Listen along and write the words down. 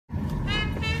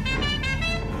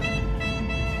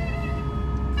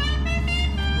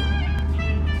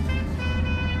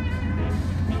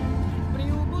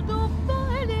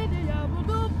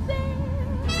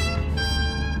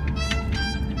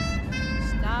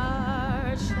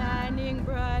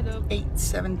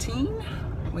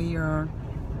8:17. We are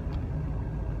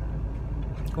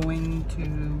going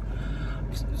to,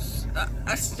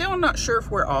 I'm still not sure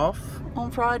if we're off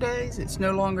on Fridays. It's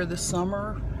no longer the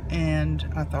summer, and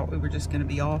I thought we were just going to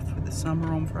be off for the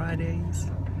summer on Fridays.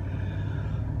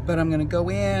 But I'm going to go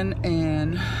in,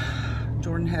 and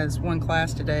Jordan has one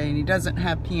class today, and he doesn't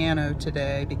have piano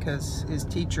today because his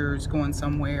teacher is going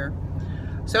somewhere.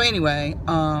 So anyway,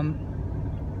 I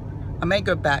may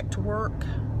go back to work.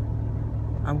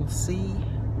 I will see.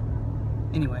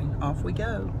 Anyway, off we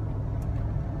go.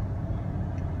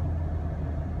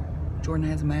 Jordan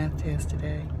has a math test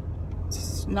today.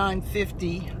 It's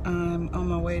 9:50. I'm on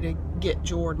my way to get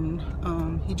Jordan.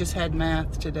 He just had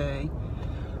math today.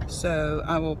 So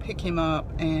I will pick him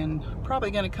up and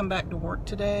probably going to come back to work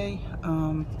today.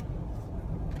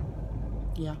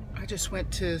 Yeah, I just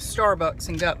went to Starbucks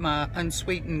and got my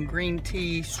unsweetened green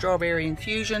tea strawberry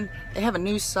infusion. They have a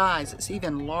new size. It's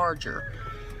even larger.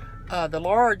 The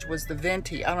large was the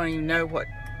venti. I don't even know what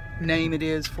name it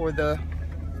is for the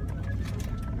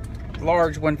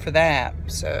large one for that.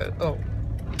 So,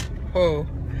 oh,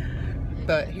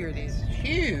 but here it is,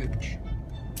 huge.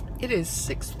 It is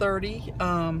 6:30.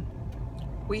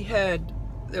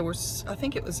 There was, I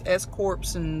think it was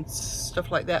S-Corps and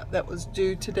stuff like that that was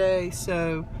due today,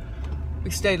 so we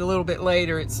stayed a little bit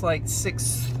later. It's like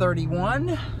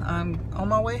 6:31. I'm on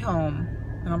my way home,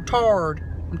 and I'm tired.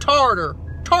 I'm tartar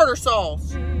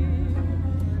sauce.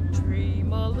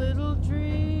 Dream a little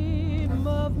dream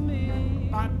of me.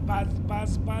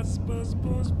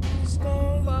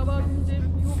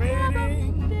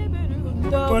 Fading,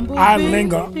 but I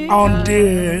linger on,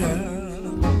 dear.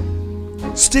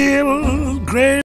 Still great.